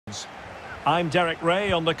I'm Derek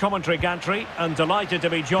Ray on the commentary gantry and delighted to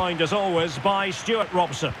be joined as always by Stuart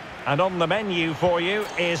Robson. And on the menu for you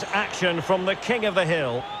is action from the King of the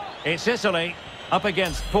Hill. It's Italy up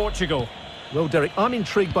against Portugal. Well, Derek, I'm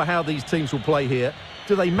intrigued by how these teams will play here.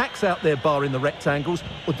 Do they max out their bar in the rectangles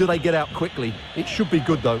or do they get out quickly? It should be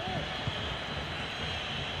good though.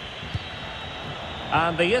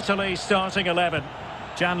 And the Italy starting 11.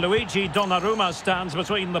 Gianluigi Donnarumma stands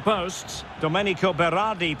between the posts. Domenico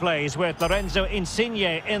Berardi plays with Lorenzo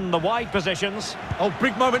Insigne in the wide positions. Oh,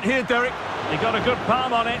 big moment here, Derek. He got a good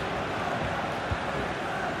palm on it.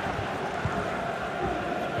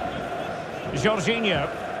 Jorginho.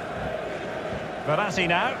 Verratti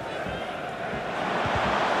now.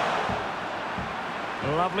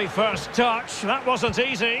 Lovely first touch. That wasn't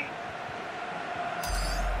easy.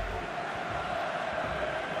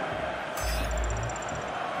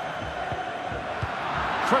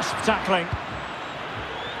 Crisp tackling.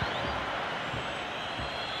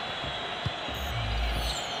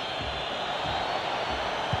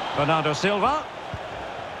 Bernardo Silva.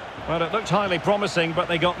 Well, it looked highly promising, but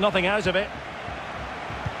they got nothing out of it.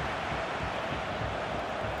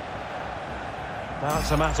 Now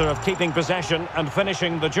it's a matter of keeping possession and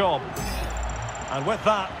finishing the job. And with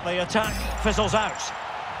that, the attack fizzles out.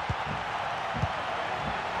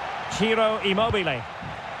 Ciro Immobile.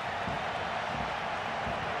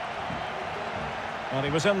 Well, he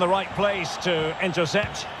was in the right place to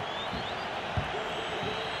intercept.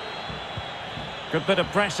 Good bit of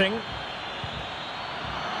pressing.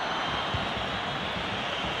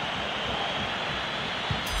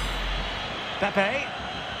 Pepe.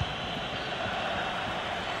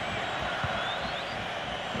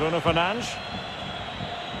 Bruno Fernandes.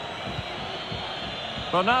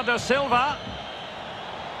 Bernardo Silva.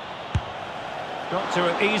 Got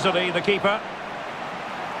to it easily, the keeper.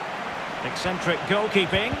 Eccentric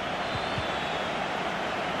goalkeeping.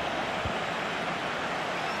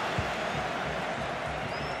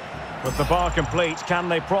 With the bar complete, can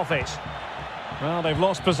they profit? Well, they've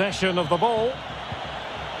lost possession of the ball.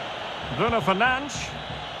 Bruno Fernandes.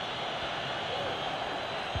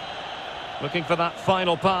 Looking for that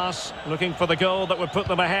final pass, looking for the goal that would put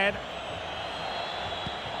them ahead.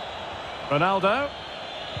 Ronaldo.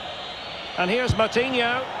 And here's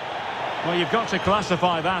Martinho. Well, you've got to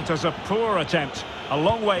classify that as a poor attempt. A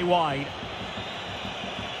long way wide.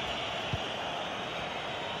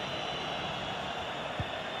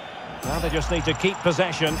 Now they just need to keep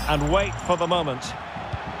possession and wait for the moment.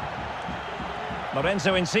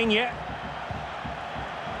 Lorenzo Insigne.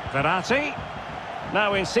 Verratti.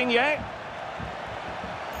 Now Insigne.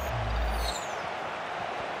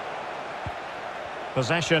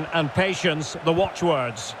 Possession and patience, the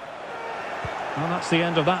watchwords. Well, that's the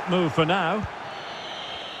end of that move for now.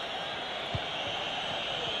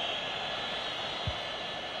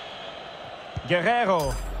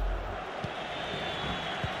 Guerrero.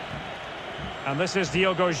 And this is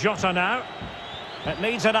Diogo Jota now. It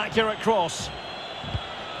needs an accurate cross.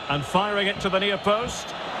 And firing it to the near post.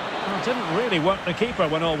 Well, it didn't really work the keeper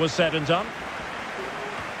when all was said and done.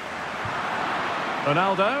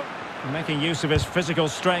 Ronaldo. Making use of his physical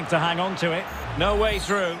strength to hang on to it. No way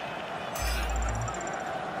through.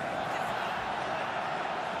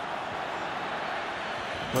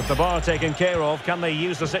 With the bar taken care of, can they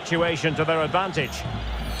use the situation to their advantage?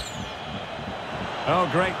 Oh,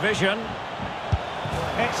 great vision.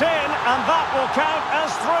 It's in, and that will count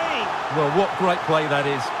as 3. Well, what great play that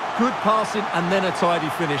is. Good passing and then a tidy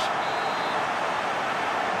finish.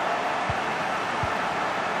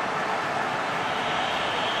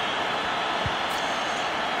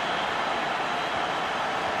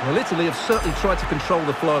 Well, Italy have certainly tried to control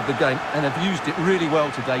the flow of the game and have used it really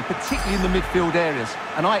well today, particularly in the midfield areas.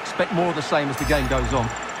 And I expect more of the same as the game goes on.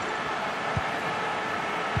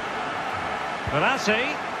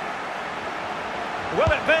 Verratti. Will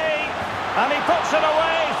it be? And he puts it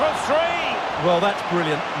away from 3. Well, that's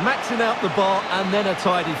brilliant. Maxing out the bar and then a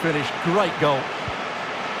tidy finish. Great goal.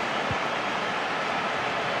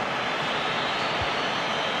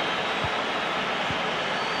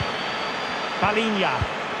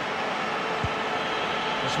 Palinha.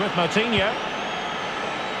 It's with Martinho.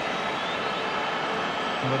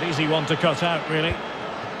 An easy one to cut out, really.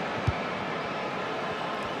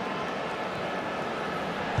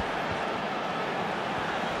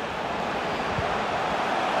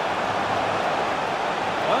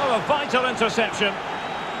 Oh, a vital interception.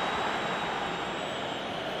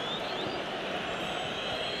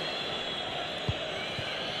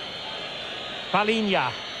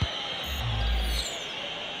 Palinha.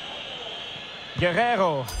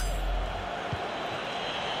 Guerrero.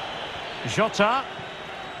 Jota.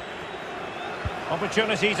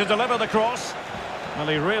 Opportunity to deliver the cross. Well,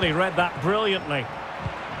 he really read that brilliantly.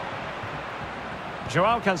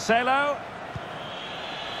 Joao Cancelo.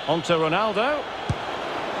 On to Ronaldo.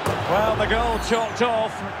 Well, the goal chalked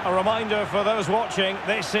off. A reminder for those watching,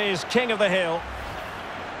 this is King of the Hill.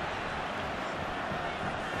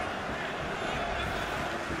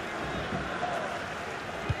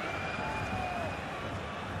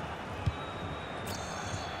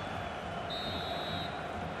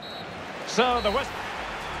 So the West...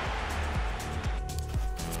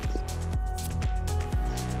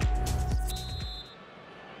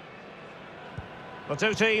 The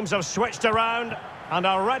two teams have switched around and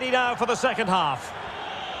are ready now for the second half.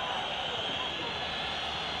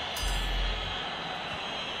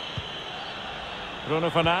 Bruno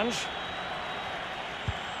Fernandes.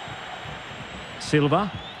 Silva.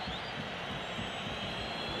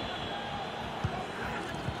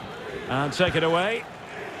 And take it away.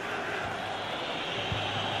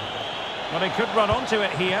 Well, he could run onto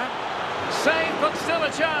it here. Save, but still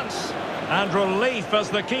a chance. And relief as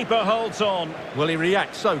the keeper holds on. Well, he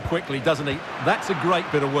reacts so quickly, doesn't he? That's a great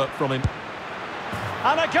bit of work from him.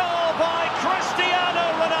 And a goal by Cristiano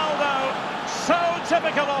Ronaldo. So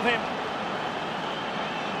typical of him.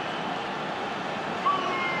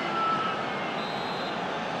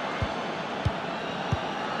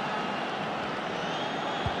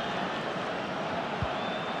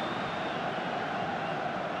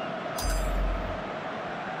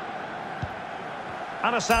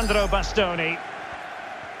 Alessandro Bastoni.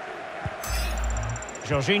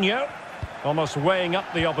 Jorginho, almost weighing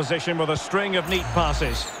up the opposition with a string of neat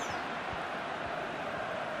passes.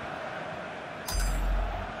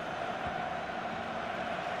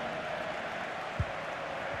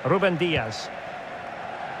 Ruben Diaz.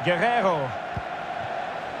 Guerreiro.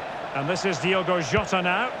 And this is Diogo Jota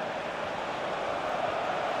now.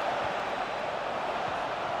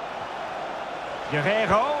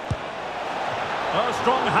 Guerreiro. Oh,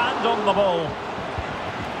 strong hand on the ball.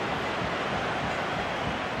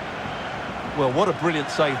 Well, what a brilliant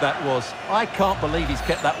save that was. I can't believe he's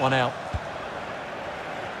kept that one out.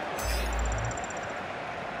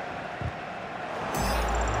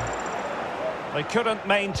 They couldn't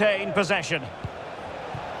maintain possession.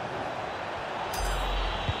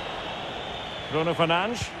 Bruno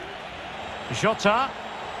Fernandes. Jota.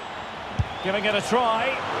 Giving it a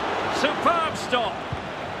try. Superb stop.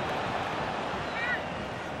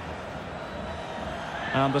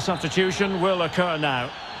 And the substitution will occur now.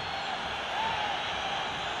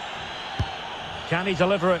 Can he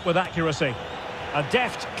deliver it with accuracy? A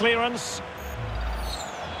deft clearance.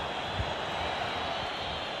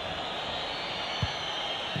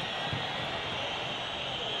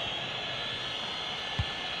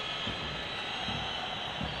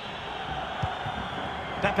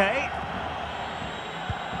 Pepe.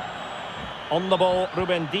 On the ball,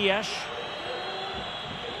 Ruben Dias.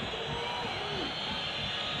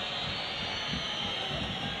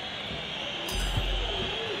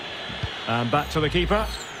 And back to the keeper.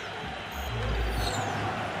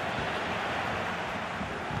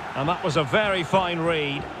 And that was a very fine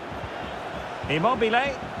read.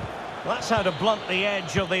 Immobile. That's how to blunt the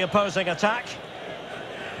edge of the opposing attack.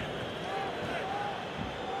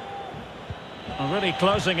 And really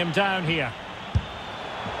closing him down here.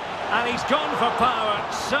 And he's gone for power.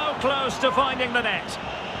 So close to finding the net.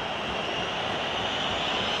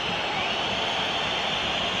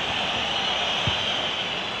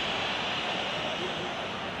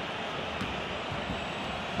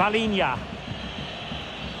 Palinha.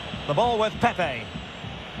 The ball with Pepe.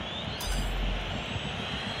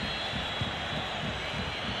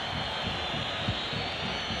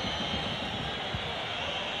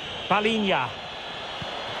 Palinha.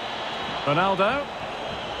 Ronaldo.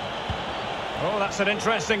 Oh, that's an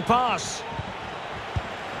interesting pass.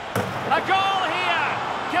 A goal here,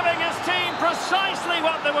 giving his team precisely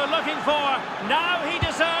what they were looking for. Now he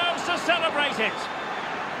deserves to celebrate it.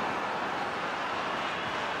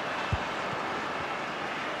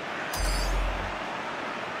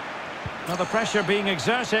 Now the pressure being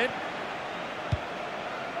exerted.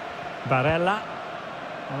 Barella.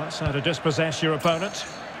 Well, that's how to dispossess your opponent.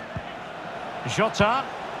 Jota.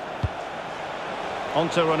 On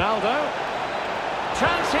to Ronaldo.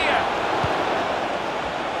 Chance here.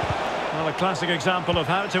 Well, a classic example of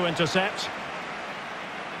how to intercept.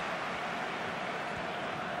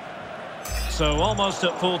 So almost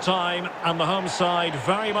at full time, and the home side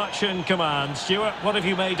very much in command. Stuart, what have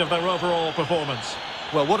you made of their overall performance?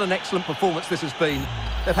 Well, what an excellent performance this has been.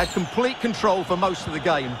 They've had complete control for most of the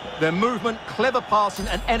game. Their movement, clever passing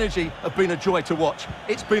and energy have been a joy to watch.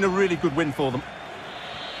 It's been a really good win for them.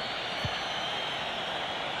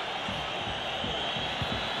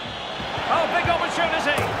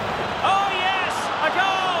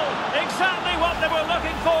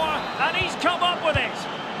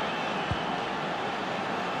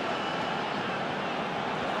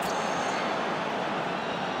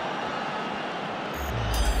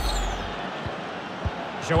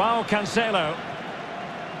 Joao Cancelo.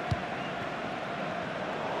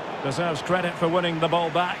 Deserves credit for winning the ball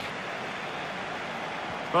back.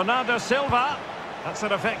 Bernardo Silva. That's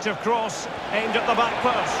an effective cross aimed at the back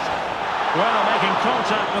post. Well, making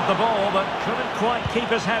contact with the ball, but couldn't quite keep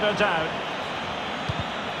his header down.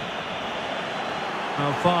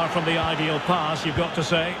 Well, far from the ideal pass, you've got to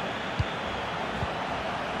say.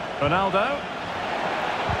 Ronaldo.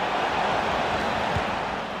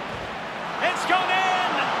 It's gone in!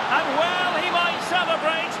 And well, he might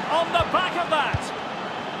celebrate on the back of that.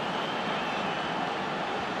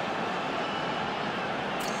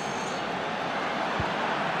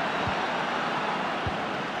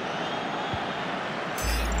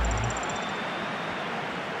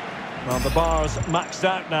 Well, the bar's maxed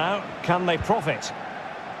out now. Can they profit?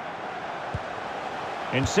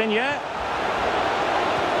 Insigne.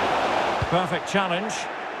 Perfect challenge.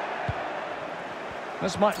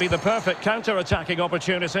 This might be the perfect counter-attacking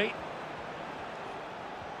opportunity.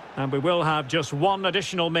 And we will have just one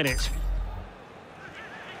additional minute.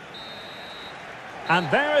 And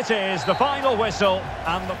there it is, the final whistle.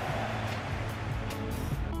 And the